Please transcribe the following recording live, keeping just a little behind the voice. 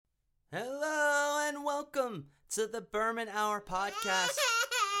Hello and welcome to the Berman Hour podcast.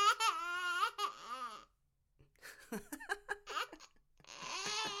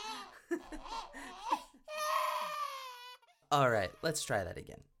 All right, let's try that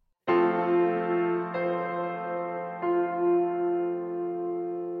again.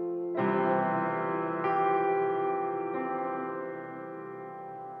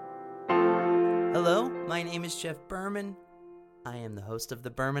 Hello, my name is Jeff Berman. I am the host of the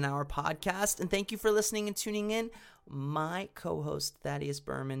Berman Hour podcast, and thank you for listening and tuning in. My co-host, Thaddeus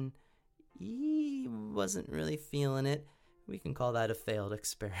Berman, he wasn't really feeling it. We can call that a failed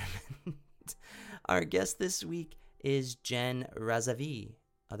experiment. Our guest this week is Jen Razavi,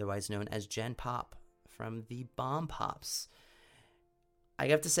 otherwise known as Jen Pop, from the Bomb Pops. I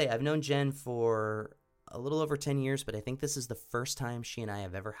have to say, I've known Jen for a little over 10 years, but I think this is the first time she and I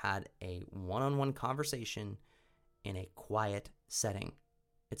have ever had a one-on-one conversation in a quiet setting.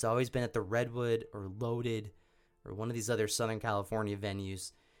 It's always been at the Redwood or Loaded or one of these other Southern California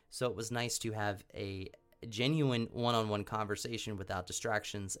venues. So it was nice to have a genuine one-on-one conversation without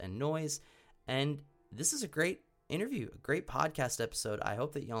distractions and noise. And this is a great interview, a great podcast episode. I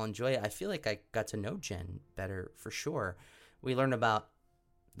hope that y'all enjoy it. I feel like I got to know Jen better for sure. We learned about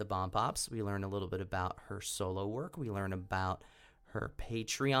the Bomb Pops. We learned a little bit about her solo work. We learned about her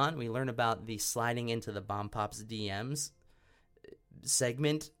Patreon. We learn about the sliding into the Bomb Pops DMs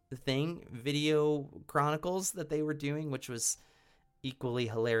segment thing, video chronicles that they were doing, which was equally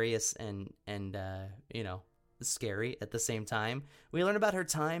hilarious and scary at the same time. We learn about her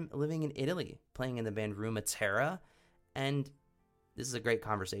time living in Italy, playing in the band Ruma Terra, and this is a great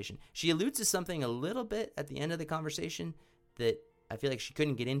conversation. She alludes to something a little bit at the end of the conversation that I feel like she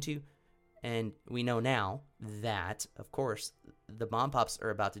couldn't get into. And we know now that, of course, the Bomb Pops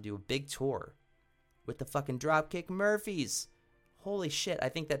are about to do a big tour with the fucking Dropkick Murphys. Holy shit. I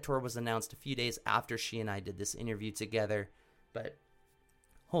think that tour was announced a few days after she and I did this interview together. But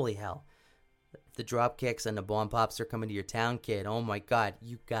holy hell. If the Dropkicks and the Bomb Pops are coming to your town, kid, oh my God,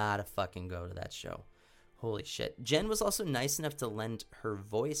 you gotta fucking go to that show. Holy shit. Jen was also nice enough to lend her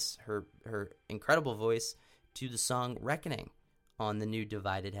voice, her incredible voice, to the song Reckoning on the new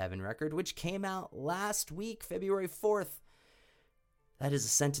Divided Heaven record, which came out last week, February 4th. That is a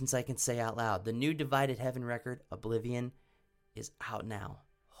sentence I can say out loud. The new Divided Heaven record, Oblivion, is out now.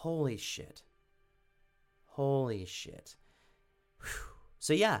 Holy shit. Holy shit. Whew.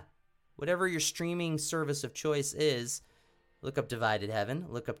 So yeah, whatever your streaming service of choice is, look up Divided Heaven,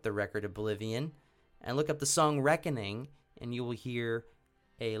 look up the record Oblivion, and look up the song Reckoning, and you will hear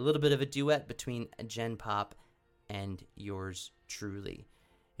a little bit of a duet between Jen Pop and yours truly.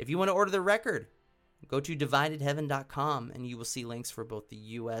 If you want to order the record, go to dividedheaven.com and you will see links for both the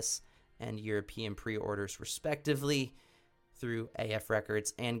US and European pre-orders respectively through AF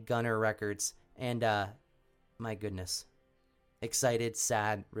Records and Gunner Records. And my goodness, excited,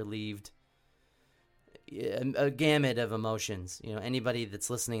 sad, relieved, a gamut of emotions. You know, anybody that's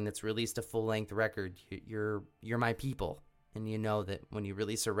listening that's released a full-length record, you're my people. And you know that when you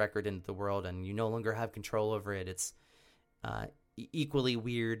release a record into the world and you no longer have control over it, it's equally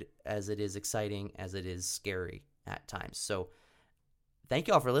weird as it is exciting, as it is scary at times. So thank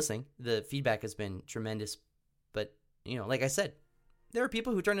you all for listening. The feedback has been tremendous. But, you know, like I said, there are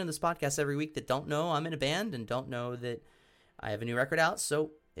people who turn in this podcast every week that don't know I'm in a band and don't know that I have a new record out.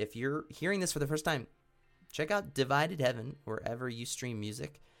 So if you're hearing this for the first time, check out Divided Heaven wherever you stream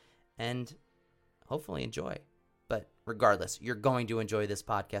music and hopefully enjoy. But regardless, you're going to enjoy this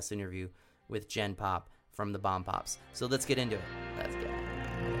podcast interview with Jen Pop from the Bomb Pops. So let's get into it. Let's get it.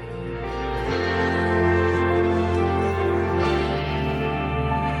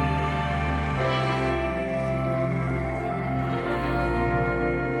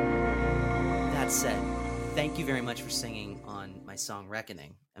 That said, thank you very much for singing on my song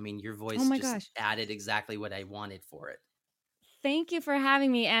Reckoning. I mean, your voice added exactly what I wanted for it. Thank you for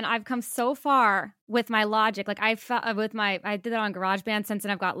having me. And I've come so far with my Logic. Like I did that on GarageBand. Since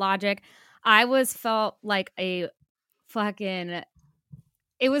then I've got Logic. I felt like a fucking,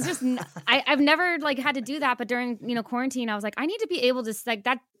 it was just, I've never like had to do that. But during, quarantine, I was like, I need to be able to, like,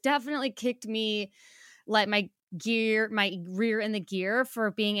 that definitely kicked me like my rear in the gear for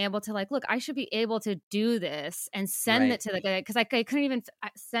being able to like, look, I should be able to do this and send it to the guy. Cause I couldn't even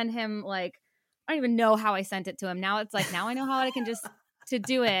send him like, I don't even know how I sent it to him. Now it's like, now I know how I can just to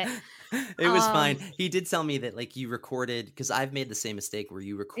do it. It was fine. He did tell me that like you recorded, because I've made the same mistake where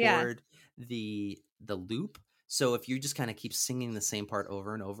you record the loop. So if you just kind of keep singing the same part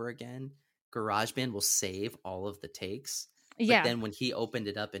over and over again, GarageBand will save all of the takes. But then when he opened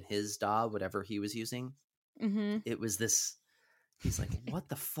it up in his DAW, whatever he was using, it was this He's like, what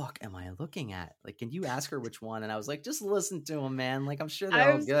the fuck am I looking at? Like, can you ask her which one? And I was like, just listen to them, man. Like, I'm sure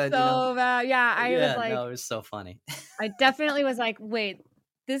they're all I'm good, so bad. Yeah, I was Yeah, like, no, it was so funny. I definitely was like, wait,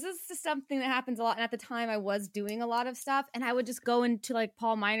 this is just something that happens a lot. And at the time, I was doing a lot of stuff, and I would just go into like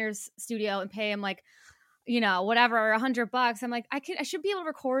Paul Miner's studio and pay him like, whatever, $100. I'm like, I should be able to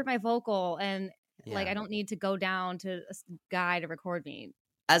record my vocal, and like, I don't need to go down to a guy to record me.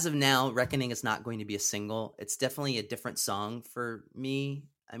 As of now, Reckoning is not going to be a single. It's definitely a different song for me.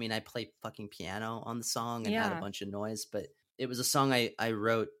 I mean, I played fucking piano on the song and had a bunch of noise, but it was a song I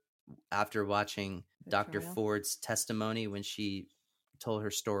wrote after watching Dr. Ford's testimony when she told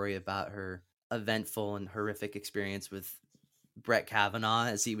her story about her eventful and horrific experience with Brett Kavanaugh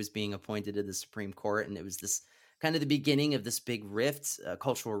as he was being appointed to the Supreme Court. And it was this kind of the beginning of this big rift,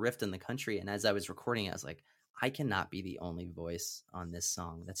 cultural rift in the country. And as I was recording it, I was like, I cannot be the only voice on this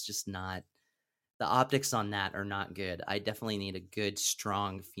song. That's just not, the optics on that are not good. I definitely need a good,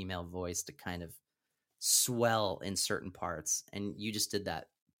 strong female voice to kind of swell in certain parts. And you just did that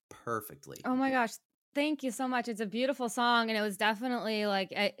perfectly. Oh my gosh. Thank you so much. It's a beautiful song. And it was definitely like,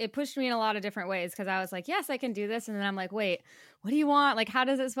 it pushed me in a lot of different ways, because I was like, yes, I can do this. And then I'm like, wait, what do you want? Like, how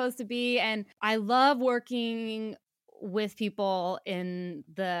does it supposed to be? And I love working with people in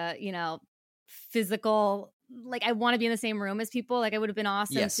the, physical, like, I want to be in the same room as people. Like, it would have been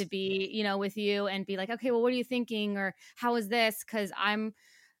awesome to be, with you and be like, okay, well, what are you thinking? Or how is this? Because I'm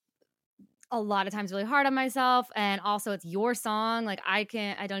a lot of times really hard on myself, and also it's your song. Like, I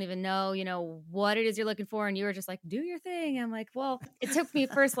don't even know, what it is you're looking for. And you were just like, do your thing. I'm like, well, it took me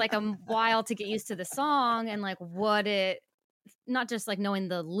first like a while to get used to the song and like not just like knowing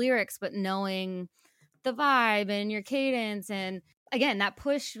the lyrics, but knowing the vibe and your cadence. And again, that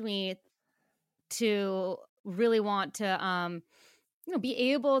pushed me to really want to, be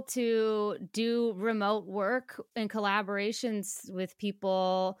able to do remote work and collaborations with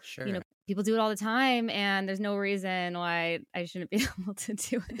people. Sure. People do it all the time, and there's no reason why I shouldn't be able to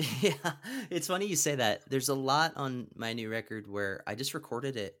do it. Yeah, it's funny you say that. There's a lot on my new record where I just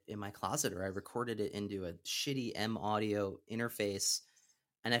recorded it in my closet, or I recorded it into a shitty M audio interface.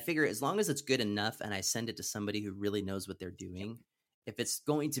 And I figure as long as it's good enough and I send it to somebody who really knows what they're doing, if it's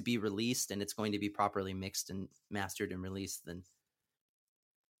going to be released and it's going to be properly mixed and mastered and released, then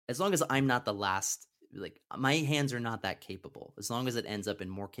as long as I'm not the last, like, my hands are not that capable. As long as it ends up in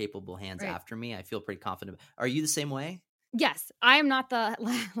more capable hands after me, I feel pretty confident. Are you the same way? Yes, I am not the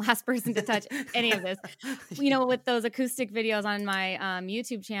last person to touch any of this. With those acoustic videos on my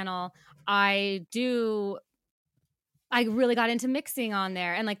YouTube channel, I really got into mixing on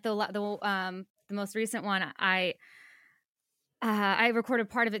there, and like the most recent one, I recorded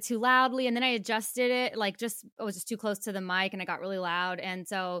part of it too loudly, and then I adjusted it. Like, it was just too close to the mic, and it got really loud, and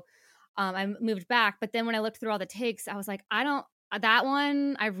so I moved back. But then when I looked through all the takes, I was like, that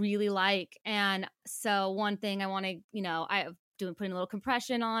one I really like. And so one thing I want to, putting a little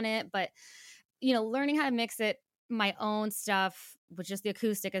compression on it, but learning how to mix it, my own stuff with just the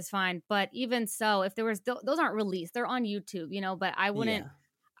acoustic is fine. But even so, if there was, those aren't released, they're on YouTube, but I wouldn't,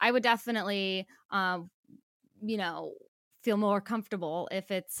 I would definitely, feel more comfortable if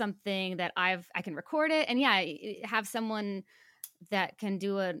it's something that I can record it and have someone that can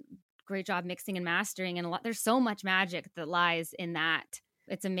do a great job mixing and mastering. And there's so much magic that lies in that.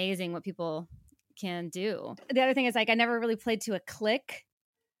 It's amazing what people can do. The other thing is, like, I never really played to a click.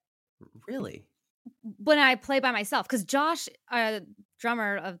 Really? When I play by myself, because Josh,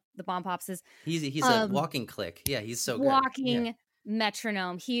 drummer of the Bomb Pops, he's a walking click. Yeah, he's so good. Walking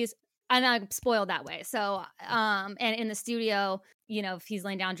metronome. And I'm spoiled that way. So, and in the studio, if he's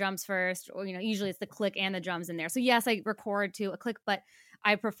laying down drums first, or, usually it's the click and the drums in there. So yes, I record to a click, but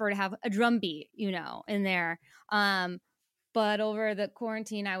I prefer to have a drum beat, in there. But over the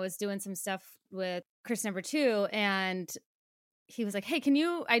quarantine, I was doing some stuff with Chris number 2, and he was like, hey,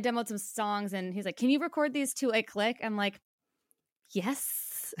 I demoed some songs, and he's like, can you record these to a click? I'm like, yes.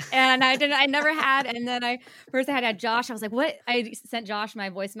 And I never had. And then I had Josh. I was like, what? I sent Josh my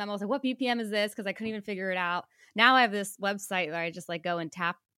voice memo. I was like, what BPM is this? Because I couldn't even figure it out. Now I have this website where I just like go and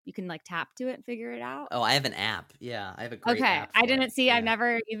tap. You can like tap to it and figure it out. Oh, I have an app. Yeah, I have a great app. I didn't see. Yeah. I've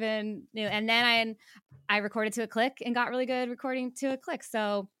never even knew. And then I recorded to a click and got really good recording to a click.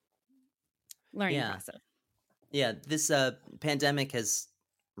 So learning process. Yeah, this pandemic has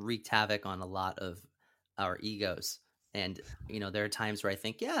wreaked havoc on a lot of our egos. And, there are times where I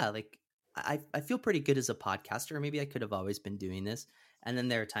think, like, I feel pretty good as a podcaster. Maybe I could have always been doing this. And then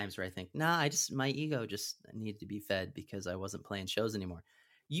there are times where I think, my ego just needed to be fed because I wasn't playing shows anymore.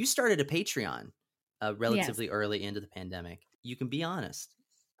 You started a Patreon relatively early into the pandemic. You can be honest.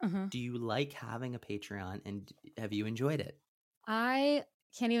 Do you like having a Patreon, and have you enjoyed it? I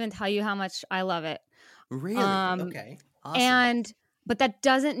can't even tell you how much I love it. Really? Okay. Awesome. And but that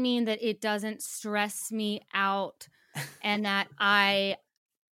doesn't mean that it doesn't stress me out and that I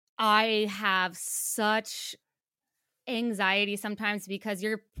have such anxiety sometimes because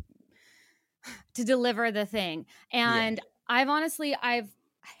you're to deliver the thing. Yeah. And I've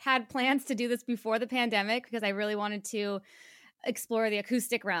had plans to do this before the pandemic because I really wanted to explore the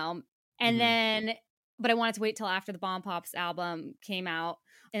acoustic realm. And Hmm. then, but I wanted to wait till after the Bomb Pops album came out.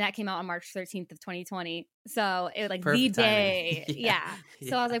 And that came out on March 13th of 2020. So it was like the Perfect timing. day. Yeah. Yeah.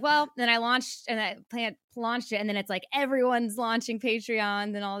 So I was Yeah. like, well, then I launched it. And then it's like everyone's launching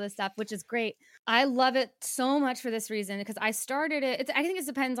Patreons and all this stuff, which is great. I love it so much for this reason because I started it. I think it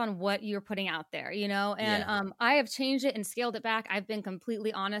depends on what you're putting out there, you know? And Yeah. I have changed it and scaled it back. I've been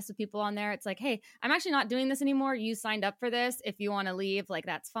completely honest with people on there. It's like, hey, I'm actually not doing this anymore. You signed up for this. If you want to leave, like,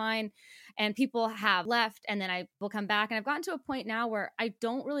 that's fine. And people have left, and then I will come back. And I've gotten to a point now where I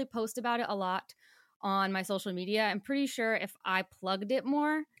don't really post about it a lot on my social media. I'm pretty sure if I plugged it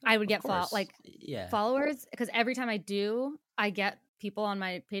more, I would Of get course. Yeah. followers because every time I do, I get people on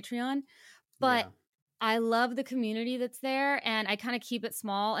my Patreon. But Yeah. I love the community that's there and I kind of keep it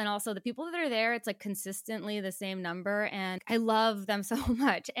small. And also the people that are there, it's like consistently the same number. And I love them so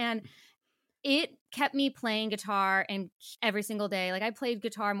much. And it kept me playing guitar and every single day. Like I played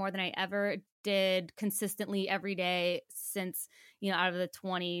guitar more than I ever did consistently every day since, out of the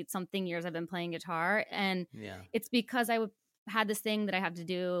 20 something years I've been playing guitar. And Yeah. it's because had this thing that I have to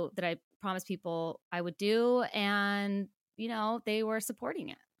do that I promised people I would do. And, they were supporting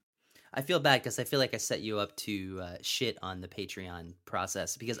it. I feel bad because I feel like I set you up to shit on the Patreon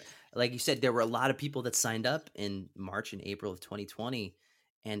process because, like you said, there were a lot of people that signed up in March and April of 2020,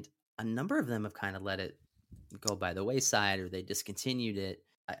 and a number of them have kind of let it go by the wayside or they discontinued it.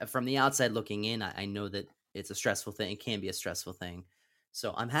 From the outside looking in, I know that it's a stressful thing. It can be a stressful thing.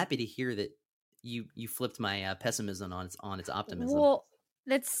 So I'm happy to hear that you flipped my pessimism on its optimism. Well,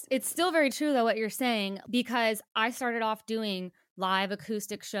 it's still very true though what you're saying because I started off doing live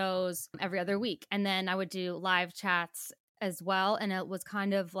acoustic shows every other week and then I would do live chats as well and it was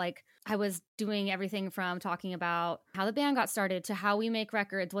kind of like I was doing everything from talking about how the band got started to how we make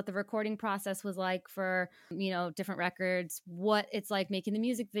records, what the recording process was like for, different records, what it's like making the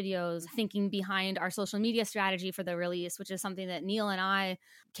music videos, thinking behind our social media strategy for the release, which is something that Neil and I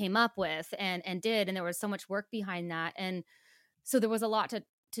came up with and did. And there was so much work behind that. And so there was a lot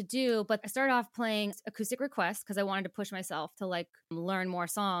to do, but I started off playing acoustic requests because I wanted to push myself to like learn more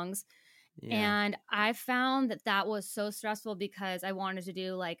songs. Yeah. And I found that was so stressful because I wanted to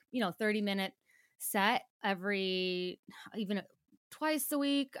do like, 30-minute set even twice a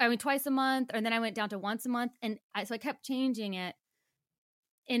week. I mean, twice a month. And then I went down to once a month. And so I kept changing it.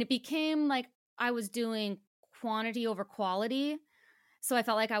 And it became like I was doing quantity over quality. So I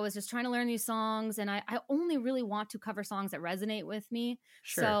felt like I was just trying to learn these songs. And I only really want to cover songs that resonate with me.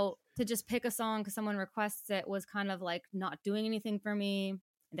 Sure. So to just pick a song because someone requests it was kind of like not doing anything for me.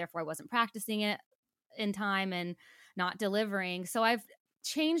 And therefore I wasn't practicing it in time and not delivering. So I've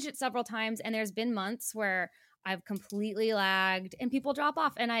changed it several times. And there's been months where I've completely lagged and people drop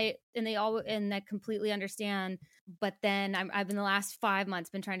off and I completely understand. But then I've been the last 5 months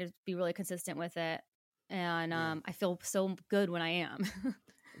been trying to be really consistent with it. And Yeah. I feel so good when I am.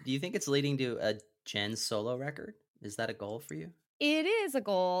 Do you think it's leading to a Jen solo record? Is that a goal for you? It is a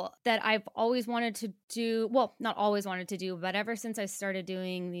goal that I've always wanted to do. Well, not always wanted to do, but ever since I started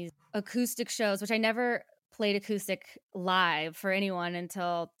doing these acoustic shows, which I never played acoustic live for anyone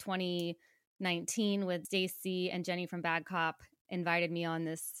until 2019 with Stacy and Jenny from Bad Cop invited me on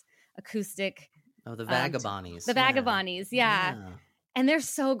this acoustic. Oh, the Vagabondies. The Yeah. Vagabondies, yeah. And they're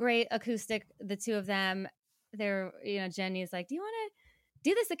so great acoustic, the two of them. They're, Jenny's like, do you want to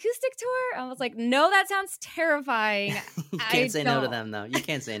do this acoustic tour? I was like, no, that sounds terrifying. You can't say no to them, though. You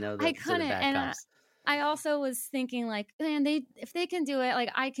can't say no to, I to the couldn't. Bad And Cops. I also was thinking like, man, if they can do it, like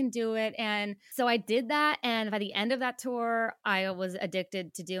I can do it. And so I did that. And by the end of that tour, I was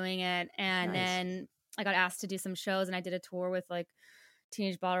addicted to doing it. And Nice. then I got asked to do some shows and I did a tour with like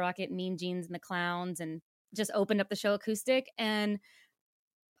Teenage Bottle Rocket, Mean Jeans and the Clowns and just opened up the show acoustic. And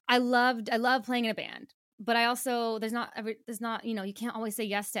I love playing in a band. But I also, there's not, you can't always say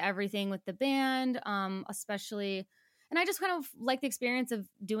yes to everything with the band, especially, and I just kind of like the experience of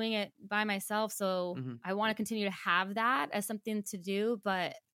doing it by myself. So I want to continue to have that as something to do,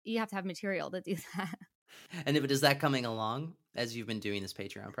 but you have to have material to do that. And is that coming along as you've been doing this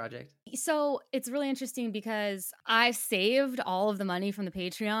Patreon project? So it's really interesting because I saved all of the money from the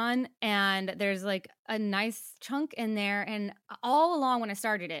Patreon and there's like a nice chunk in there. And all along when I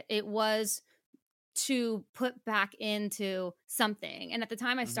started it, it was to put back into something. And at the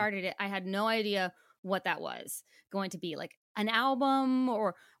time I started it, I had no idea what that was going to be, like an album,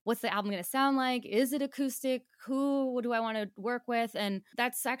 or what's the album going to sound like? Is it acoustic? Who do I want to work with? And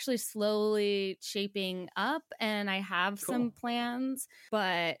that's actually slowly shaping up, and I have some plans,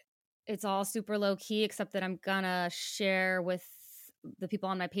 but it's all super low key, except that I'm gonna share with the people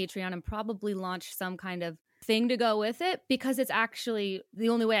on my Patreon and probably launch some kind of thing to go with it, because it's actually the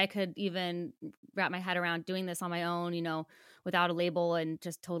only way I could even wrap my head around doing this on my own, you know, without a label and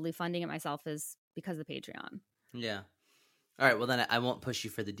just totally funding it myself, is because of Patreon. Yeah. All right. Well, then I won't push you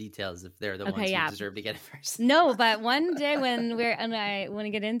for the details if they're the ones who deserve to get it first. No, but one day when I want to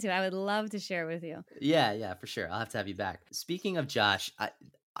get into it, I would love to share with you. Yeah, for sure. I'll have to have you back. Speaking of Josh,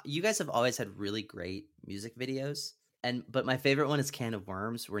 you guys have always had really great music videos. But my favorite one is Can of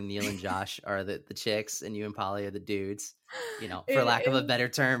Worms, where Neil and Josh are the chicks and you and Polly are the dudes, you know, for lack of a better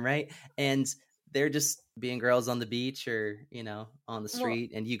term, right? And they're just being girls on the beach or, you know, on the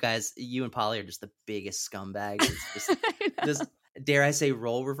street. And you and Polly are just the biggest scumbags. It's just dare I say,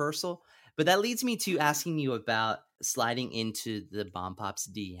 role reversal. But that leads me to asking you about sliding into the Bomb Pops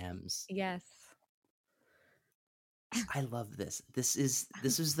DMs. Yes. I love this. This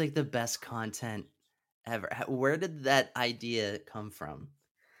is like the best content ever. Where did that idea come from?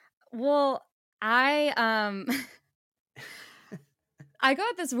 Well, I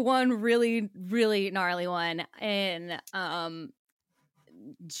got this one really, really gnarly one in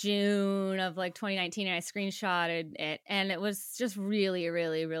June of like 2019, and I screenshotted it, and it was just really,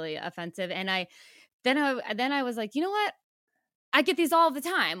 really, really offensive. And then I was like, you know what? I get these all the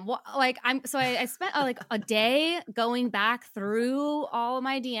time. Like I spent like a day going back through all of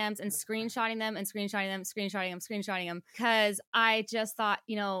my DMs and screenshotting them, because I just thought,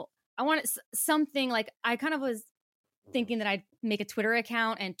 you know, I wanted something, like I kind of was thinking that I'd make a Twitter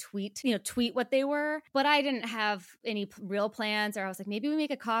account and tweet what they were, but I didn't have any real plans. Or I was like, maybe we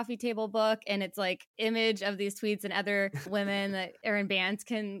make a coffee table book and it's like image of these tweets and other women that are in bands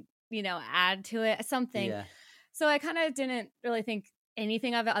can, you know, add to it, something. Yeah. So I kind of didn't really think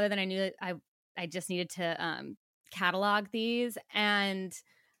anything of it, other than I knew that I just needed to catalog these. And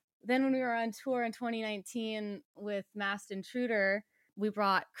then when we were on tour in 2019 with Masked Intruder, we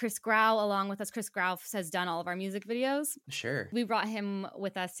brought Chris Grau along with us. Chris Grau has done all of our music videos. Sure. We brought him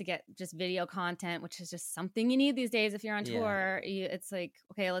with us to get just video content, which is just something you need these days if you're on tour. It's like,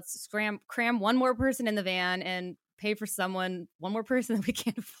 okay, let's cram one more person in the van and pay for one more person that we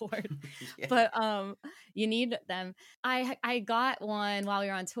can't afford. But you need them. I got one while we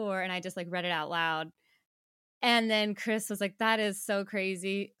were on tour, and I just like read it out loud. And then Chris was like, that is so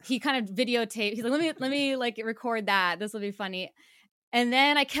crazy. He kind of videotaped. He's like, let me like record that. This will be funny. And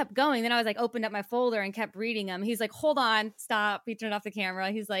then I kept going. Then I was like, opened up my folder and kept reading them. He's like, hold on, stop. He turned off the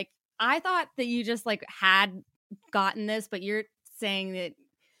camera. He's like, I thought that you just like had gotten this, but you're saying that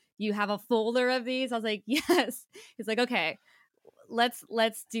you have a folder of these. I was like, yes. He's like, okay, let's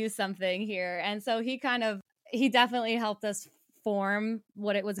do something here. And so he definitely helped us form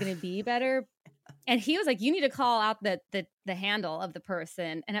what it was going to be better. And he was like, you need to call out the handle of the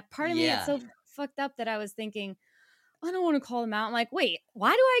person. And part of me, it's so fucked up that I was thinking, I don't want to call them out. I'm like, wait,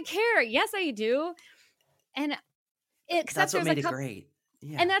 why do I care? Yes, I do. And that's what made it great.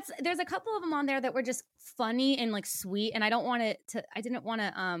 Yeah. And there's a couple of them on there that were just funny and like sweet. And I didn't want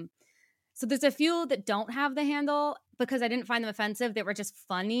to, so there's a few that don't have the handle because I didn't find them offensive. They were just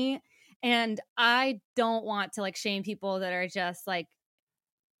funny. And I don't want to like shame people that are just like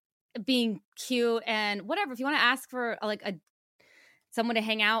being cute and whatever. If you want to ask for someone to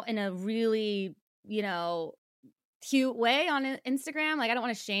hang out in a really, you know, cute way on Instagram, like I don't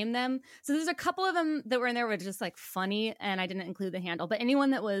want to shame them. So there's a couple of them that were in there were just like funny, and I didn't include the handle. But anyone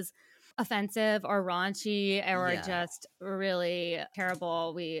that was offensive or raunchy or just really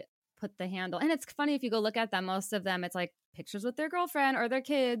terrible, we put the handle. And it's funny, if you go look at them, most of them it's like pictures with their girlfriend or their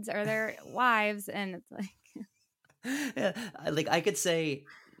kids or their wives, and it's like yeah, like I could say,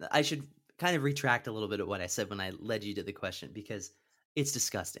 I should kind of retract a little bit of what I said when I led you to the question, because it's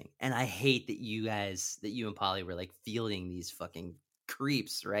disgusting. And I hate that you and Polly were like fielding these fucking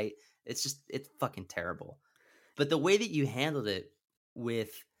creeps, right? It's fucking terrible. But the way that you handled it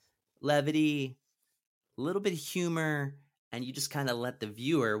with levity, a little bit of humor, and you just kind of let the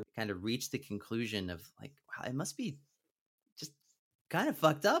viewer kind of reach the conclusion of like, wow, it must be just kind of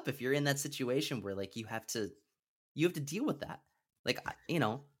fucked up if you're in that situation where like you have to deal with that. Like, you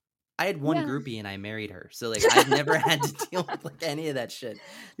know, I had one groupie and I married her. So like I've never had to deal with like any of that shit.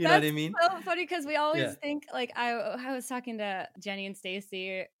 You know what I mean? So funny, because we always think like I was talking to Jenny and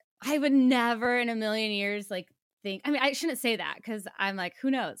Stacy. I would never in a million years like think, I mean, I shouldn't say that because I'm like,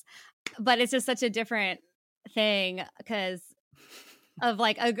 who knows? but it's just such a different thing because of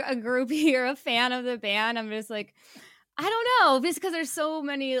like a groupie or a fan of the band. I'm just like, I don't know, just because there's so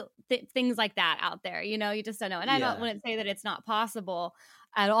many things like that out there, you just don't know. And I wouldn't say that it's not possible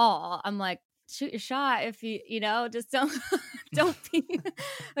at all. I'm like, shoot your shot if just don't don't be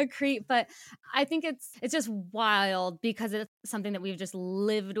a creep. But I think it's just wild because it's something that we've just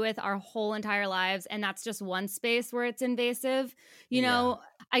lived with our whole entire lives, and that's just one space where it's invasive.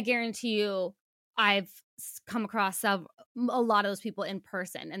 I guarantee you, I've come across a lot of those people in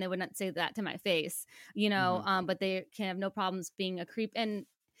person, and they would not say that to my face, but they can have no problems being a creep. And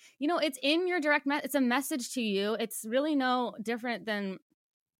it's in your direct it's a message to you. It's really no different than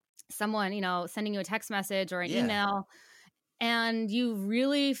someone sending you a text message or an email, and you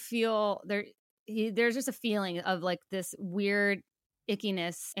really feel there's just a feeling of like this weird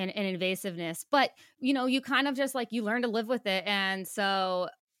ickiness and invasiveness, but you kind of just like you learn to live with it. And so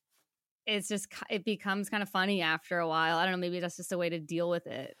it becomes kind of funny after a while. I don't know, maybe that's just a way to deal with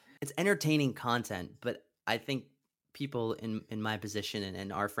it. It's entertaining content, but I think people in my position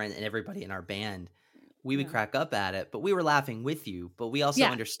and our friend and everybody in our band, we would crack up at it, but we were laughing with you. But we also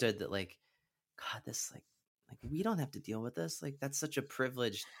understood that, like, God, this like we don't have to deal with this. Like, that's such a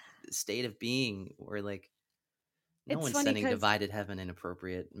privileged state of being where like no one's sending divided heaven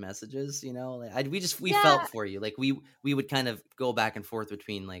inappropriate messages. Like, we felt for you. Like we would kind of go back and forth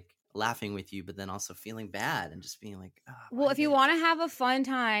between like laughing with you, but then also feeling bad and just being like, oh, well, if you want to have a fun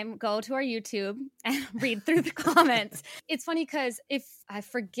time, go to our YouTube and read through the comments. It's funny because if I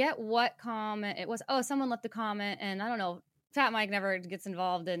forget what comment it was, someone left the comment, and I don't know, Fat Mike never gets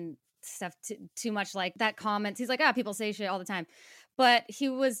involved in stuff too much like that comments. He's like, people say shit all the time. But he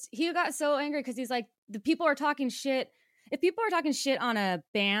got so angry because he's like, the people are talking shit. If people are talking shit on a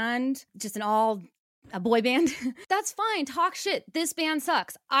band, just a boy band, that's fine. Talk shit. This band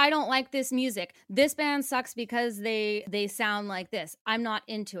sucks. I don't like this music. This band sucks because they sound like this. I'm not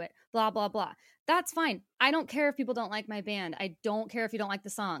into it. Blah, blah, blah. That's fine. I don't care if people don't like my band. I don't care if you don't like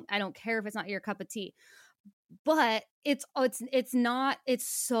the song. I don't care if it's not your cup of tea. But it's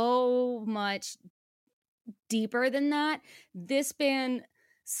so much deeper than that. This band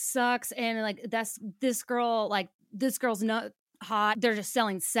sucks, and like this girl's not hot, they're just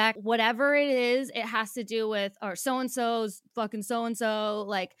selling sex, whatever it is, it has to do with, or so-and-so's fucking so-and-so,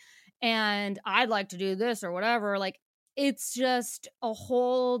 like, and I'd like to do this or whatever. Like, it's just a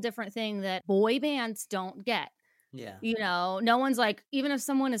whole different thing that boy bands don't get. Yeah. No one's like, even if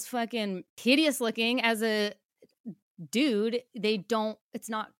someone is fucking hideous looking as a dude, it's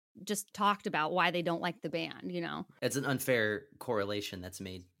not just talked about why they don't like the band, It's an unfair correlation that's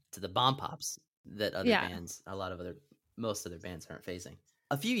made to the bomb pops that other bands, most other bands aren't facing.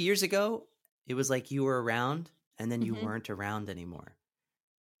 A few years ago, it was like you were around and then you weren't around anymore.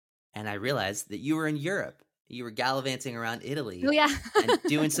 And I realized that you were in Europe. You were gallivanting around Italy and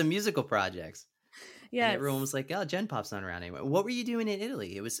doing some musical projects. Yeah. And everyone was like, oh, Gen Pop's not around anymore. What were you doing in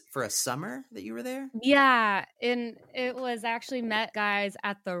Italy? It was for a summer that you were there? Yeah. And it was actually met guys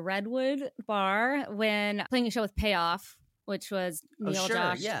at the Redwood bar when playing a show with Payoff, which was Neil,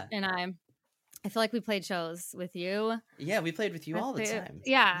 Josh, and I feel like we played shows with you. Yeah, we played with you all the time.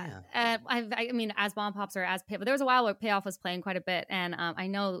 Yeah. I mean, as Bomb Pops or as Payoff. But there was a while where Payoff was playing quite a bit. And I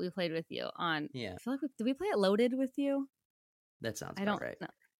know that we played with you on. Yeah. I feel like did we play it Loaded with you? That sounds about right. No.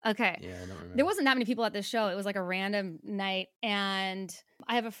 Okay. Yeah, I don't remember. There wasn't that many people at this show. It was like a random night. And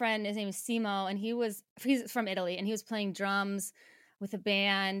I have a friend, his name is Simo, and he's from Italy, and he was playing drums with a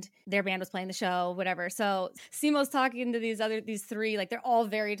band. Their band was playing the show, whatever. So Simo's talking to these three, like they're all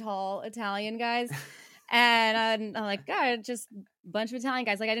very tall Italian guys. And I'm like, God, just a bunch of Italian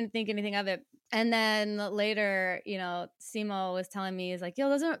guys. Like, I didn't think anything of it. And then later, Simo was telling me, he's like, yo,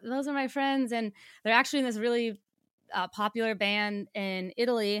 those are my friends. And they're actually in this really popular band in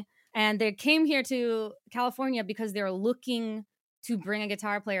Italy. And they came here to California because they're looking to bring a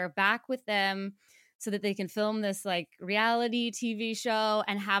guitar player back with them so that they can film this like reality TV show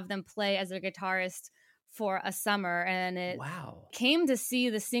and have them play as their guitarist for a summer. And it came to see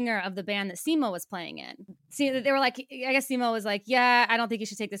the singer of the band that Simo was playing in. See, they were like, I guess Simo was like, yeah, I don't think you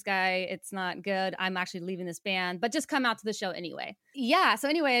should take this guy. It's not good. I'm actually leaving this band, but just come out to the show anyway. Yeah. So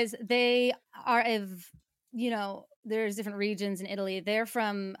anyways, they are, there's different regions in Italy. They're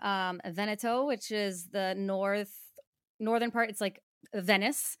from Veneto, which is the northern part. It's like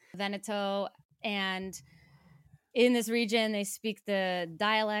Venice, Veneto. And in this region, they speak the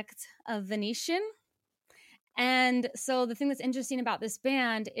dialect of Venetian. And so the thing that's interesting about this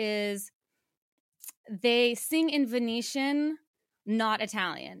band is they sing in Venetian, not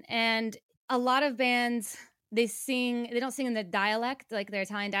Italian. And a lot of bands they don't sing in the dialect, like their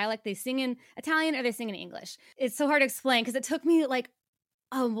Italian dialect. They sing in Italian or they sing in English. It's so hard to explain because it took me like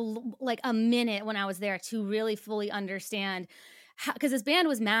a minute when I was there to really fully understand how, because this band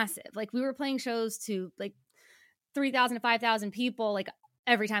was massive. Like we were playing shows to like 3,000 to 5,000 people like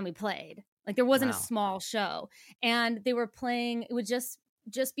every time we played. Like there wasn't a small show, and they were playing, it would just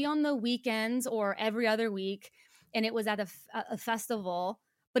be on the weekends or every other week, and it was at a festival.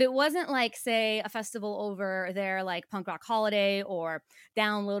 But it wasn't like, say, a festival over there like Punk Rock Holiday or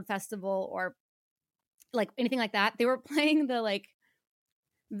Download Festival or like anything like that. They were playing the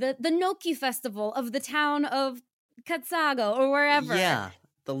Noki Festival of the town of Katsago or wherever. Yeah,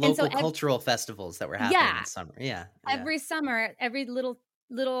 the local cultural festivals that were happening in summer. Yeah, every summer, every little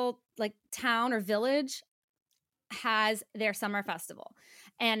like town or village has their summer festival,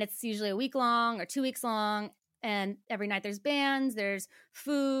 and it's usually a week long or 2 weeks long. And every night there's bands, there's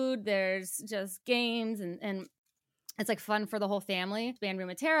food, there's just games, and it's like fun for the whole family. Band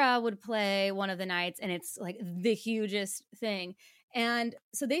Rumatera would play one of the nights, and it's like the hugest thing. And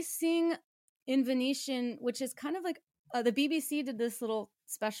so they sing in Venetian, which is kind of like the BBC did this little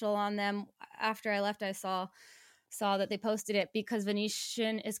special on them. After I left, I saw that they posted it, because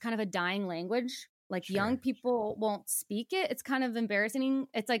Venetian is kind of a dying language. Like young people won't speak it. It's kind of embarrassing.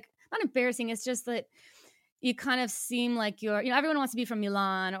 It's like not embarrassing. It's just that you kind of seem like you're, everyone wants to be from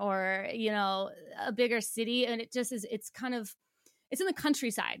Milan or, a bigger city. And it just is, it's in the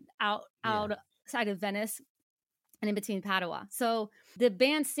countryside outside of Venice and in between Padua. So the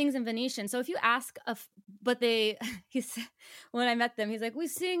band sings in Venetian. So if you ask, he said, when I met them, he's like, we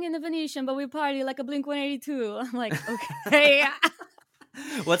sing in the Venetian, but we party like a Blink-182. I'm like, okay.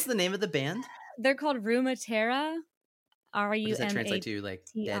 What's the name of the band? They're called Rumatera. What does that translate to? Like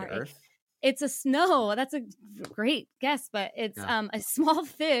Dead Earth? It's a snow. That's a great guess, but it's a small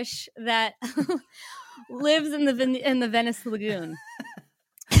fish that lives in the Venice Lagoon.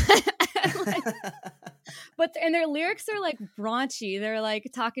 And their lyrics are like raunchy. They're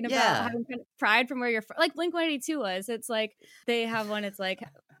like talking about having kind of pride from where you're from, like Blink-182 was. It's like they have one. It's like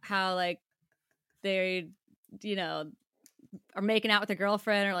how like they, are making out with their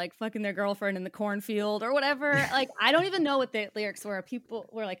girlfriend or like fucking their girlfriend in the cornfield or whatever. Like I don't even know what the lyrics were. People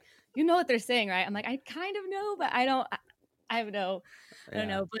were like, you know what they're saying, right? I'm like, I kind of know, but I don't know.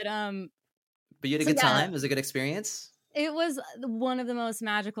 But you had a good time? It was a good experience? It was one of the most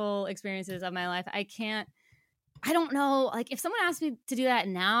magical experiences of my life. I don't know. Like if someone asked me to do that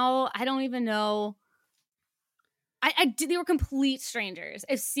now, I don't even know. They were complete strangers.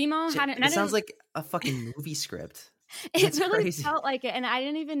 If Simo hadn't, it sounds like a fucking movie script. It really felt like it. And I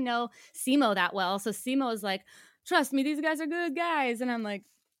didn't even know Simo that well. So Simo was like, trust me, these guys are good guys. And I'm like,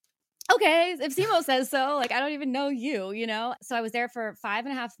 okay, if Simo says so, like, I don't even know you. So I was there for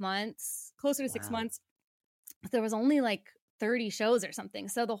 5.5 months, closer to 6 months. There was only like 30 shows or something.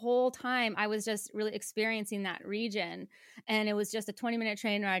 So the whole time I was just really experiencing that region. And it was just a 20-minute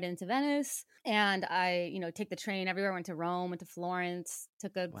train ride into Venice. And I, take the train everywhere, went to Rome, went to Florence,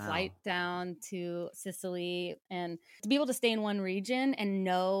 took a flight down to Sicily. And to be able to stay in one region and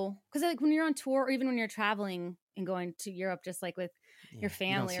know, because like when you're on tour or even when you're traveling and going to Europe, just like with your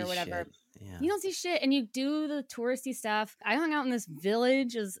family or whatever, you don't see shit. And you do the touristy stuff. I hung out in this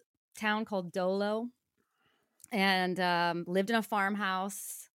village, a town called Dolo, and lived in a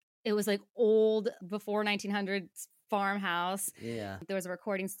farmhouse. It was like old, before 1900s farmhouse. Yeah. There was a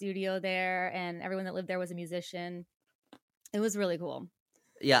recording studio there, and everyone that lived there was a musician. It was really cool.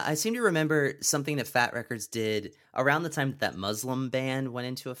 Yeah, I seem to remember something that Fat Records did around the time that Muslim ban went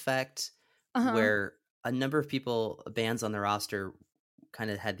into effect, where a number of bands on the roster kind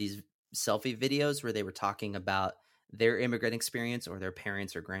of had these selfie videos where they were talking about their immigrant experience or their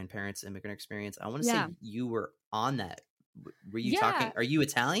parents or grandparents' immigrant experience. I want to say you were on that. Were you talking? Are you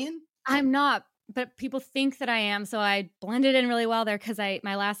Italian? I'm not, but people think that I am. So I blended in really well there because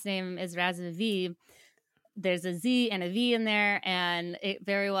my last name is Razavi. There's a Z and a V in there, and it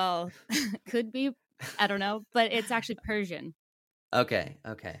very well could be. I don't know, but it's actually Persian. Okay.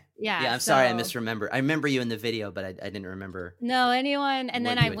 Yeah, I'm sorry, I misremember. I remember you in the video, but I didn't remember. No, anyone. And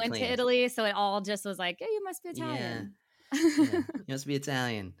then I went to Italy, so it all just was like, yeah, you must be Italian. Yeah, you must be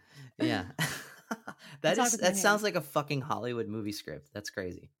Italian. Yeah. That sounds like a fucking Hollywood movie script. That's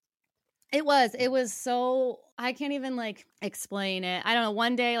crazy. It was so, I can't even like explain it. I don't know.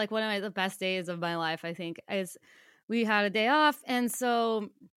 One day, like one of the best days of my life, I think, is we had a day off. And so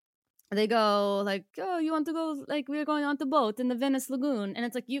they go like, oh, you want to go? Like, we're going on the boat in the Venice Lagoon. And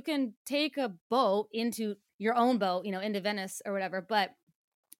it's like, you can take a boat into your own boat, into Venice or whatever. But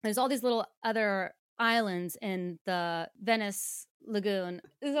there's all these little other islands in the Venice Lagoon.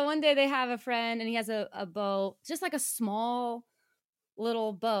 So one day they have a friend and he has a boat, just like a small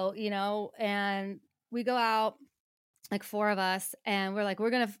little boat, and we go out, like 4 of us, and we're like,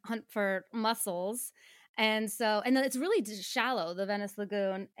 we're going to hunt for mussels. And then it's really shallow, the Venice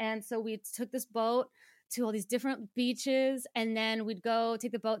Lagoon. And so we took this boat to all these different beaches, and then we'd go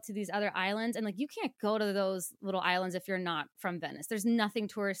take the boat to these other islands. And like, you can't go to those little islands if you're not from Venice. There's nothing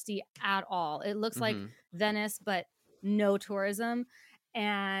touristy at all. It looks like Venice, but no tourism.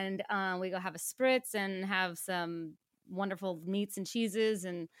 And we go have a spritz and have some wonderful meats and cheeses.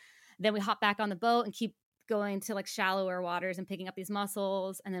 And then we hop back on the boat and keep going to like shallower waters and picking up these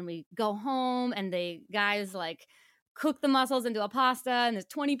mussels. And then we go home and the guys like cook the mussels into a pasta, and there's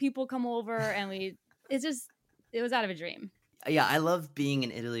 20 people come over, and it was out of a dream. Yeah, I love being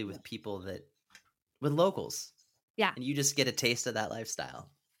in Italy with locals. Yeah. And you just get a taste of that lifestyle,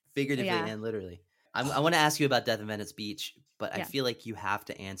 figuratively and literally. I want to ask you about Death in Venice Beach, but I feel like you have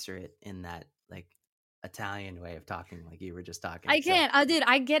to answer it in that like Italian way of talking, like you were just talking. I can't.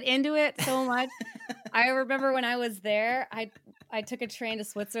 I get into it so much. I remember when I was there, I took a train to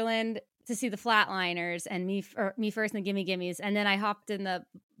Switzerland to see the Flatliners, and me first and the Gimme Gimmes, and then I hopped in the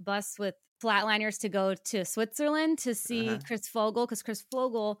bus with Flatliners to go to Switzerland to see Chris Vogel, because Chris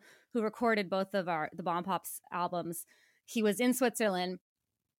Vogel, who recorded both of the Bomb Pops albums, he was in Switzerland.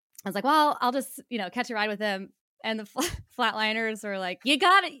 I was like, well, I'll just catch a ride with him. And the Flatliners were like, you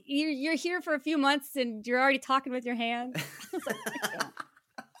got it. You're here for a few months and you're already talking with your hands.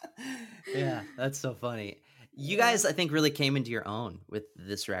 Yeah, that's so funny. You guys, I think, really came into your own with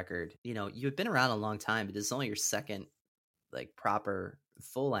this record. You've been around a long time, but this is only your second, like, proper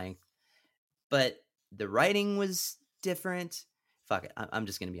full length. But the writing was different. Fuck it, I'm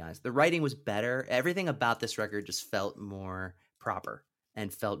just gonna be honest. The writing was better. Everything about this record just felt more proper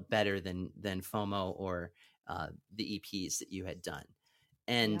and felt better than FOMO or the EPs that you had done.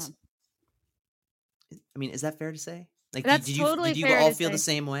 And I mean, is that fair to say? Like, that's did totally you fair all to feel say. the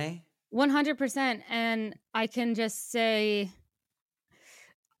same way? 100%. And I can just say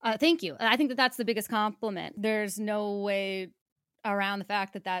thank you. I think that's the biggest compliment. There's no way around the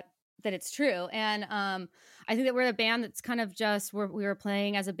fact that it's true. And I think that we're a band that's kind of just we were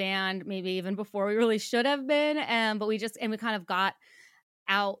playing as a band maybe even before we really should have been. But we kind of got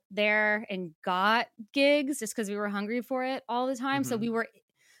out there and got gigs just because we were hungry for it all the time. So we were,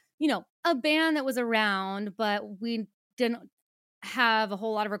 a band that was around, but we didn't have a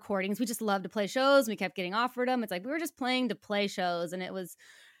whole lot of recordings. We just loved to play shows. We kept getting offered them. It's like we were just playing to play shows, and it was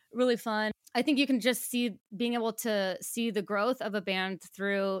really fun. I think you can just being able to see the growth of a band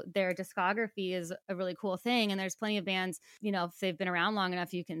through their discography is a really cool thing. And there's plenty of bands, if they've been around long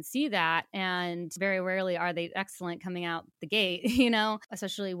enough, you can see that. And very rarely are they excellent coming out the gate,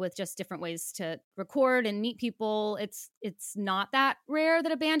 especially with just different ways to record and meet people. It's not that rare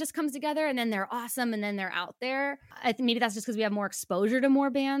that a band just comes together and then they're awesome and then they're out there. I think maybe that's just because we have more exposure to more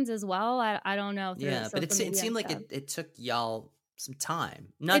bands as well. I don't know. Yeah, but it seemed like it took y'all some time.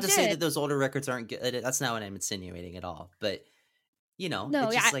 Not to say that those older records aren't good. That's not what I'm insinuating at all. But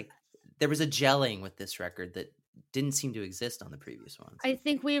it's just like there was a gelling with this record that didn't seem to exist on the previous ones. I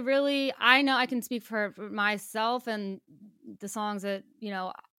think I know I can speak for myself and the songs that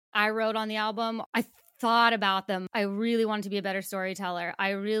I wrote on the album. I thought about them. I really wanted to be a better storyteller.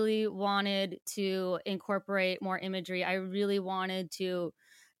 I really wanted to incorporate more imagery. I really wanted to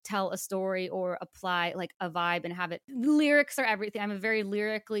tell a story or apply like a vibe and have it. Lyrics are everything. I'm a very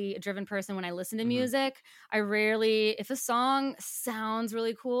lyrically driven person when I listen to music. I rarely, if a song sounds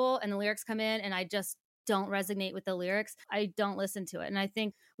really cool and the lyrics come in and I just don't resonate with the lyrics, I don't listen to it. And I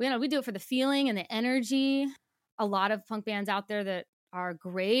think we do it for the feeling and the energy. A lot of punk bands out there that are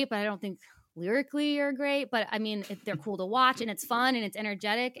great, but I don't think lyrically are great. But I mean, they're cool to watch and it's fun and it's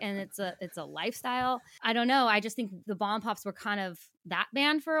energetic and it's a lifestyle. I don't know. I just think the Bomb Pops were kind of that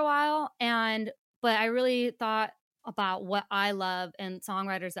band for a while. But I really thought about what I love and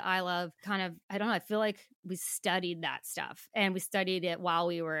songwriters that I love. Kind of, I don't know. I feel like we studied that stuff and we studied it while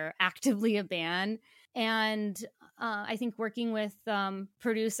we were actively a band. And I think working with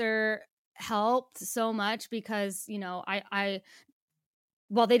producer helped so much because,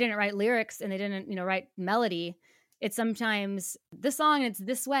 while they didn't write lyrics and they didn't, write melody, it's sometimes this song, it's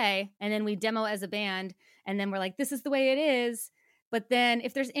this way. And then we demo as a band and then we're like, this is the way it is. But then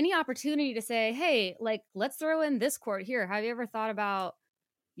if there's any opportunity to say, hey, like, let's throw in this chord here. Have you ever thought about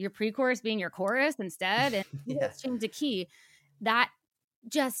your pre-chorus being your chorus instead? And let's change the key. That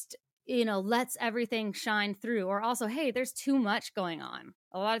just, lets everything shine through. Or also, hey, there's too much going on.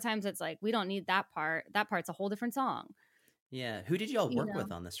 A lot of times it's like, we don't need that part. That part's a whole different song. Yeah. Who did y'all work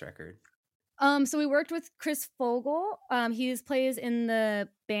with on this record? So we worked with Chris Fogel. He plays in the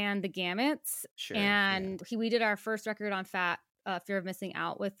band The Gamuts, Sure. and we did our first record on Fat Fear of Missing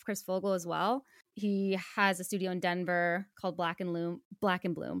Out with Chris Fogel as well. He has a studio in Denver called Black and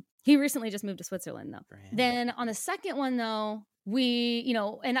Bloom. He recently just moved to Switzerland though. Then on the second one though, we,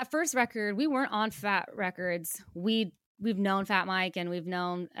 in that first record, we weren't on Fat Records. We've known Fat Mike and we've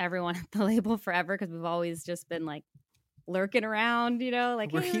known everyone at the label forever because we've always just been like lurking around,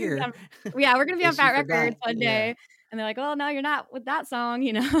 like we're here. We're gonna be on Fat Records one day. Yeah. And they're like, oh no, you're not with that song,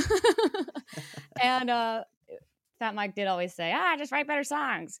 And Fat Mike did always say, just write better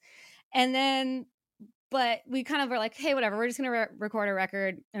songs. And then, but we kind of were like, hey, whatever, we're just gonna record a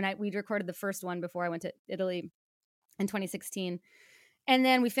record. And we recorded the first one before I went to Italy in 2016. And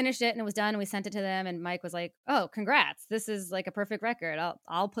then we finished it and it was done and we sent it to them. And Mike was like, oh, congrats. This is like a perfect record.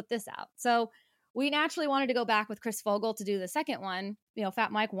 I'll put this out. So we naturally wanted to go back with Chris Fogel to do the second one.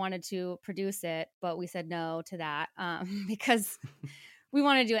 Fat Mike wanted to produce it, but we said no to that because we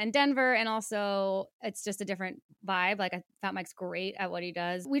wanted to do it in Denver. And also it's just a different vibe. Like Fat Mike's great at what he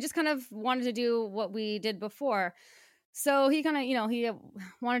does. We just kind of wanted to do what we did before. So he kind of, he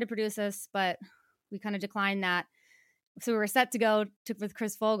wanted to produce us, but we kind of declined that. So we were set to go with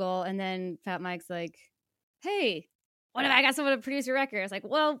Chris Fogel. And then Fat Mike's like, hey, what if I got someone to produce your record? It's like,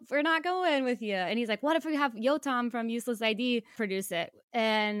 well, we're not going with you. And he's like, what if we have Yotam from Useless ID produce it?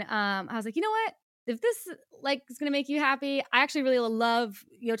 And I was like, you know what? If this is going to make you happy, I actually really love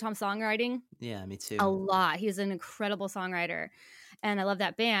Yotam's songwriting. Yeah, me too. A lot. He's an incredible songwriter. And I love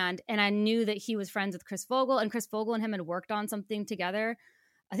that band. And I knew that he was friends with Chris Fogel. And Chris Fogel and him had worked on something together.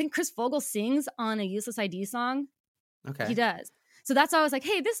 I think Chris Fogel sings on a Useless ID song. Okay. He does. So that's why I was like,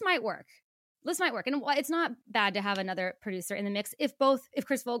 hey, this might work. And it's not bad to have another producer in the mix if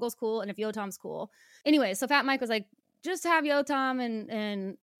Chris Fogel's cool and if Yotam's cool. Anyway, so Fat Mike was like, just have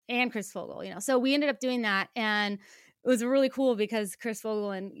Yotam and Chris Fogel, So we ended up doing that. And it was really cool because Chris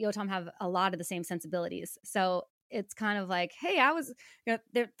Fogel and Yotam have a lot of the same sensibilities. So it's kind of like, hey,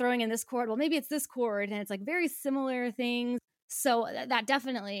 they're throwing in this chord. Well, maybe it's this chord. And it's like very similar things. So that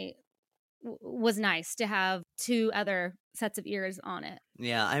definitely was nice to have two other sets of ears on it.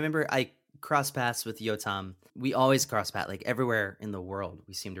 Yeah, I remember I cross paths with Yotam. We always cross paths, like everywhere in the world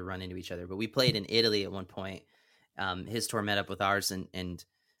we seem to run into each other, but we played in Italy at one point. His tour met up with ours and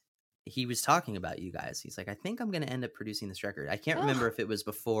he was talking about you guys. He's like, I think I'm going to end up producing this record. I can't remember if it was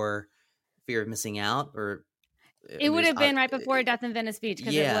before Fear of Missing Out or it would have been right before Death in Venice Beach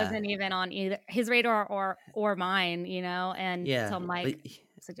because it wasn't even on either his radar or mine, and until Mike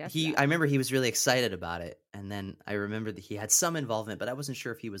suggested I remember he was really excited about it. And then I remember that he had some involvement, but I wasn't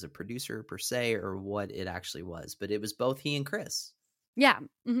sure if he was a producer per se or what it actually was. But it was both he and Chris. Yeah.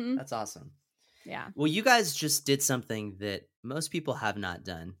 Mm-hmm. That's awesome. Yeah. Well, you guys just did something that most people have not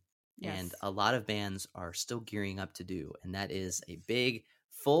done. Yes. And a lot of bands are still gearing up to do. And that is a big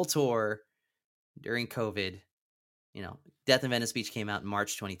full tour during COVID. Death in Venice Beach came out in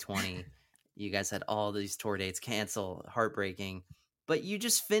March 2020. You guys had all these tour dates cancel, heartbreaking. But you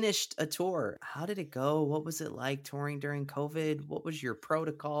just finished a tour. How did it go? What was it like touring during COVID? What was your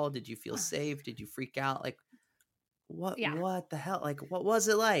protocol? Did you feel safe? Did you freak out? Like, what the hell? Like, what was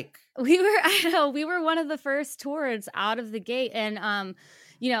it like? We were one of the first tours out of the gate. And,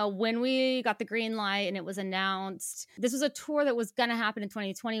 when we got the green light and it was announced, this was a tour that was going to happen in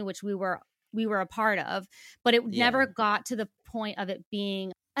 2020, which we were a part of, but it never got to the point of it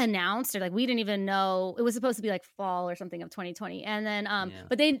being announced, or like we didn't even know it was supposed to be like fall or something of 2020. And then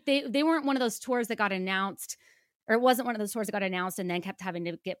but they weren't one of those tours that got announced, or it wasn't one of those tours that got announced and then kept having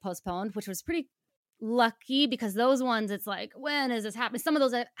to get postponed, which was pretty lucky because those ones, it's like, when is this happening? Some of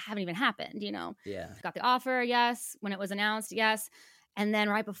those haven't even happened, Yeah. Got the offer, yes. When it was announced, yes. And then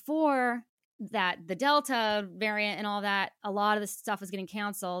right before that, the Delta variant and all that, a lot of the stuff was getting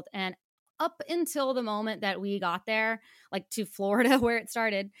canceled. And up until the moment that we got there, like to Florida where it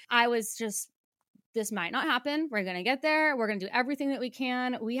started, I was just, this might not happen. We're going to get there. We're going to do everything that we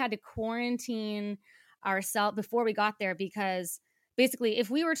can. We had to quarantine ourselves before we got there because basically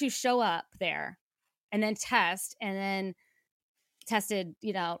if we were to show up there and then test and then tested,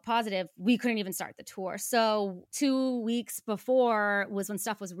 positive, we couldn't even start the tour. So 2 weeks before was when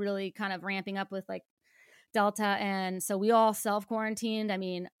stuff was really kind of ramping up with like Delta. And so we all self-quarantined. I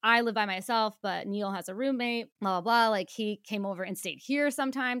mean, I live by myself, but Neil has a roommate, blah, blah, blah. Like he came over and stayed here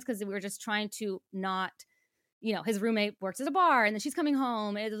sometimes because we were just trying to not, his roommate works at a bar and then she's coming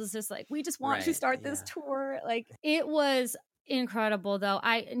home. It was just like, we just want to start this tour. Like it was incredible though.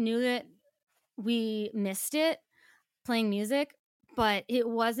 I knew that we missed it playing music, but it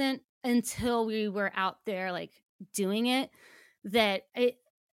wasn't until we were out there like doing it that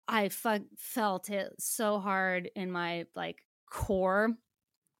I felt it so hard in my like core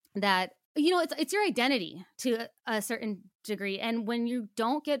that, you know, it's your identity to a certain degree. And when you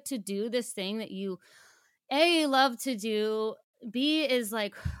don't get to do this thing that you A, love to do, B, is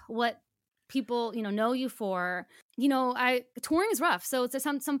like what people, you know you for, you know, touring is rough. So it's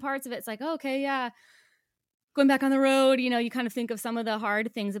some parts of it's like, oh, okay, yeah, going back on the road, you know, you kind of think of some of the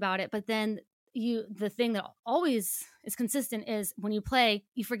hard things about it, but then the thing that always is consistent is when you play,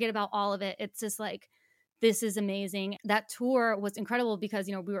 you forget about all of it. It's just like, this is amazing. That tour was incredible because,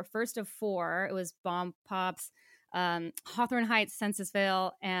 you know, we were first of 4. It was Bomb Pops, Hawthorne Heights, Census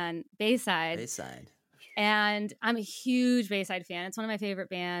Vale, and Bayside. Bayside. And I'm a huge Bayside fan. It's one of my favorite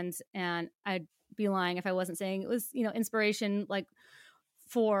bands. And I'd be lying if I wasn't saying it was, you know, inspiration like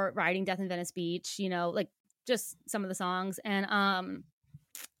for writing Death in Venice Beach, you know, like just some of the songs. And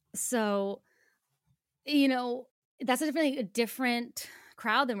so, you know, that's a different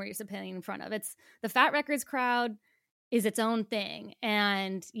crowd than we're used to playing in front of. It's the Fat Records crowd is its own thing.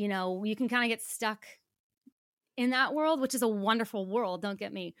 And, you know, you can kind of get stuck in that world, which is a wonderful world. Don't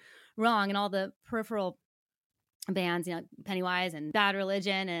get me wrong. And all the peripheral bands, you know, Pennywise and Bad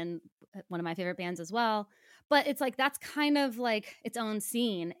Religion and one of my favorite bands as well. But it's like, that's kind of like its own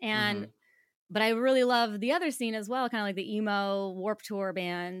scene. And, but I really love the other scene as well, kind of like the emo Warped Tour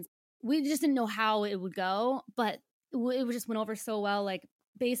bands. We just didn't know how it would go, but it just went over so well. Like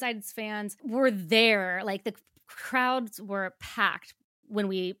Bayside's fans were there. Like the crowds were packed when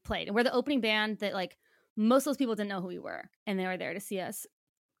we played. And we're the opening band that like most of those people didn't know who we were. And they were there to see us.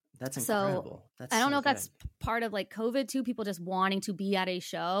 That's incredible. So I don't know if that's part of like COVID too, people just wanting to be at a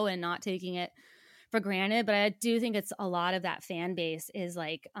show and not taking it for granted. But I do think it's a lot of that fan base is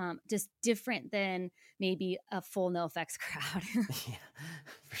like just different than maybe a full NoFX crowd. Yeah,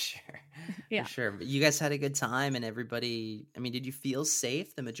 for sure. Yeah. For sure. But you guys had a good time and everybody, I mean, did you feel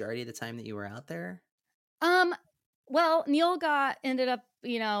safe the majority of the time that you were out there? Well, Neil ended up,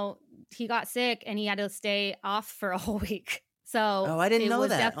 you know, he got sick and he had to stay off for a whole week. So I didn't know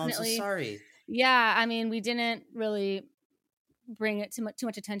that. Oh, I'm so sorry. Yeah, I mean, we didn't really bring it too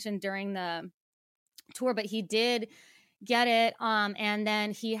much attention during the tour, but he did get it. And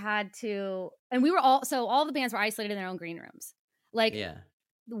then he had to, and we were all the bands were isolated in their own green rooms. Like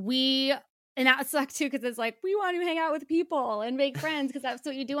and that sucked too, because it's like, we want to hang out with people and make friends because that's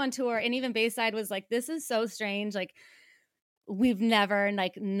what you do on tour. And even Bayside was like, this is so strange. Like, we've never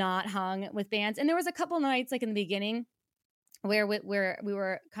like not hung with bands. And there was a couple nights like in the beginning where we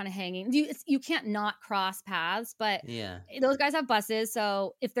were kind of hanging. You can't not cross paths, but those guys have buses.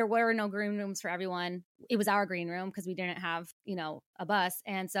 So if there were no green rooms for everyone, it was our green room because we didn't have, you know, a bus.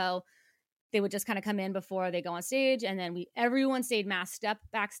 And so they would just kind of come in before they go on stage. And then everyone stayed masked up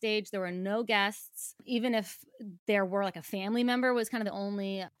backstage. There were no guests. Even if there were like a family member was kind of the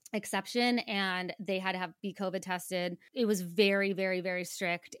only exception, and they had to be COVID tested. It was very, very, very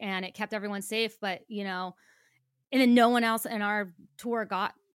strict, and it kept everyone safe. But, you know, and then no one else in our tour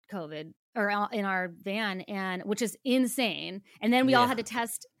got COVID or in our van, and which is insane. And then we all had to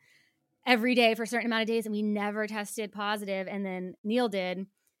test every day for a certain amount of days, and we never tested positive. And then Neil did.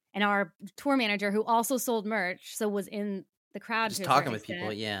 And our tour manager, who also sold merch, so was in the crowd. Just talking with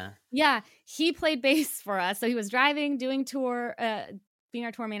people, yeah. Yeah, he played bass for us. So he was driving, doing tour, being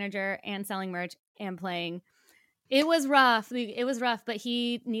our tour manager, and selling merch and playing. It was rough. But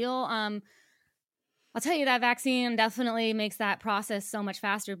Neil, I'll tell you, that vaccine definitely makes that process so much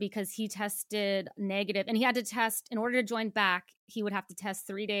faster because he tested negative. And he had to test, in order to join back, he would have to test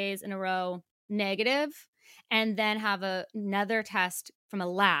 3 days in a row negative and then have another test from a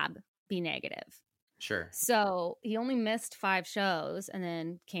lab be negative. Sure. So he only missed 5 shows and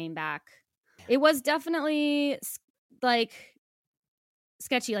then came back. It was definitely like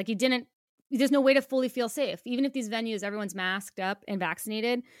sketchy. Like there's no way to fully feel safe. Even if these venues, everyone's masked up and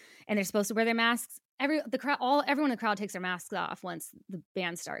vaccinated and they're supposed to wear their masks. Everyone in the crowd takes their masks off once the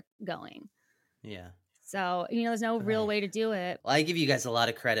bands start going. Yeah. So, you know, there's no real way to do it. Well, I give you guys a lot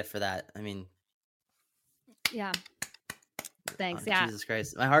of credit for that. I mean, yeah. Thanks. Jesus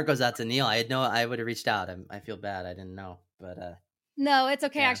Christ. My heart goes out to Neil. I would have reached out. I feel bad. I didn't know, but no, it's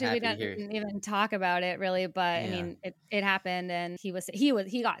okay. Actually, we didn't even talk about it really, but I mean, it happened, and he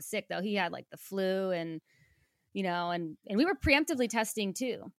got sick though. He had like the flu, and you know, and we were preemptively testing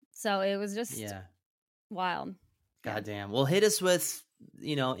too. So it was just wild. Goddamn. Well, hit us with,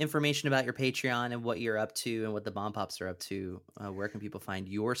 you know, information about your Patreon and what you're up to and what the Bomb Pops are up to. Where can people find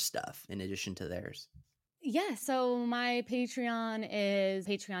your stuff in addition to theirs? Yeah, so my Patreon is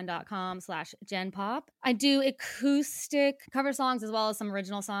patreon.com/genpop. I do acoustic cover songs as well as some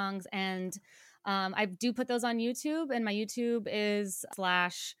original songs, and I do put those on YouTube, and my YouTube is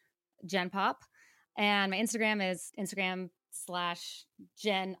 /GenPop, and my Instagram is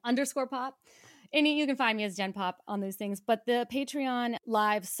Instagram/Gen_pop. And you can find me as Gen Pop on those things. But the Patreon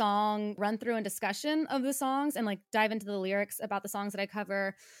live song run through and discussion of the songs and like dive into the lyrics about the songs that I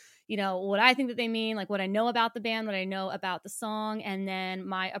cover, you know, what I think that they mean, like what I know about the band, what I know about the song, and then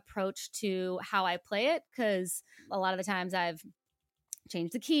my approach to how I play it. Because a lot of the times I've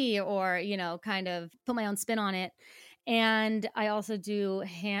changed the key or, you know, kind of put my own spin on it. And I also do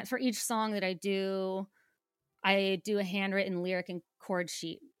for each song that I do a handwritten lyric and chord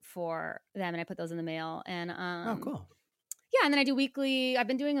sheet for them, and I put those in the mail. And Oh, cool. Yeah, and then I do weekly. I've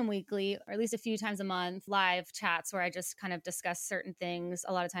been doing them weekly, or at least a few times a month, live chats where I just kind of discuss certain things.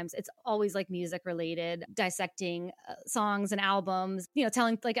 A lot of times, it's always like music related, dissecting songs and albums. You know,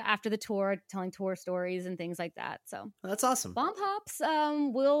 telling like after the tour, telling tour stories and things like that. So That's awesome. Bomb Pops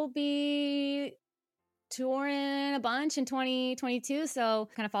will be touring a bunch in 2022, so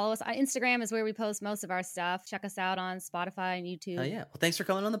kind of follow us. Instagram is where we post most of our stuff. Check us out on Spotify and YouTube. Oh yeah, well, thanks for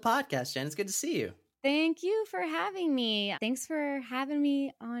coming on the podcast, Jen. It's good to see you. Thank you for having me. Thanks for having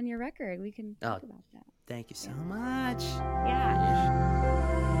me on your record. We can talk about that. Thank you so much. Yeah.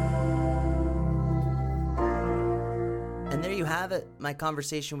 And there you have it, my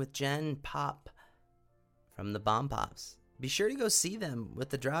conversation with Jen Pop from the Bomb Pops. Be sure to go see them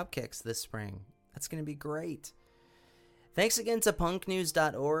with the Dropkicks this spring. That's going to be great. Thanks again to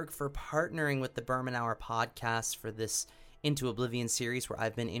punknews.org for partnering with the Berman Hour podcast for this Into Oblivion series where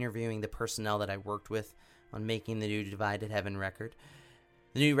I've been interviewing the personnel that I worked with on making the new Divided Heaven record.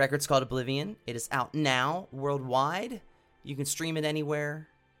 The new record's called Oblivion. It is out now worldwide. You can stream it anywhere.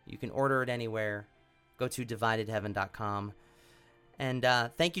 You can order it anywhere. Go to dividedheaven.com. And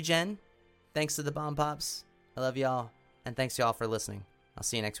thank you, Jen. Thanks to the Bomb Pops. I love y'all. And thanks y'all for listening. I'll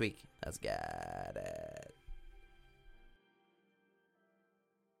see you next week. Let's get it.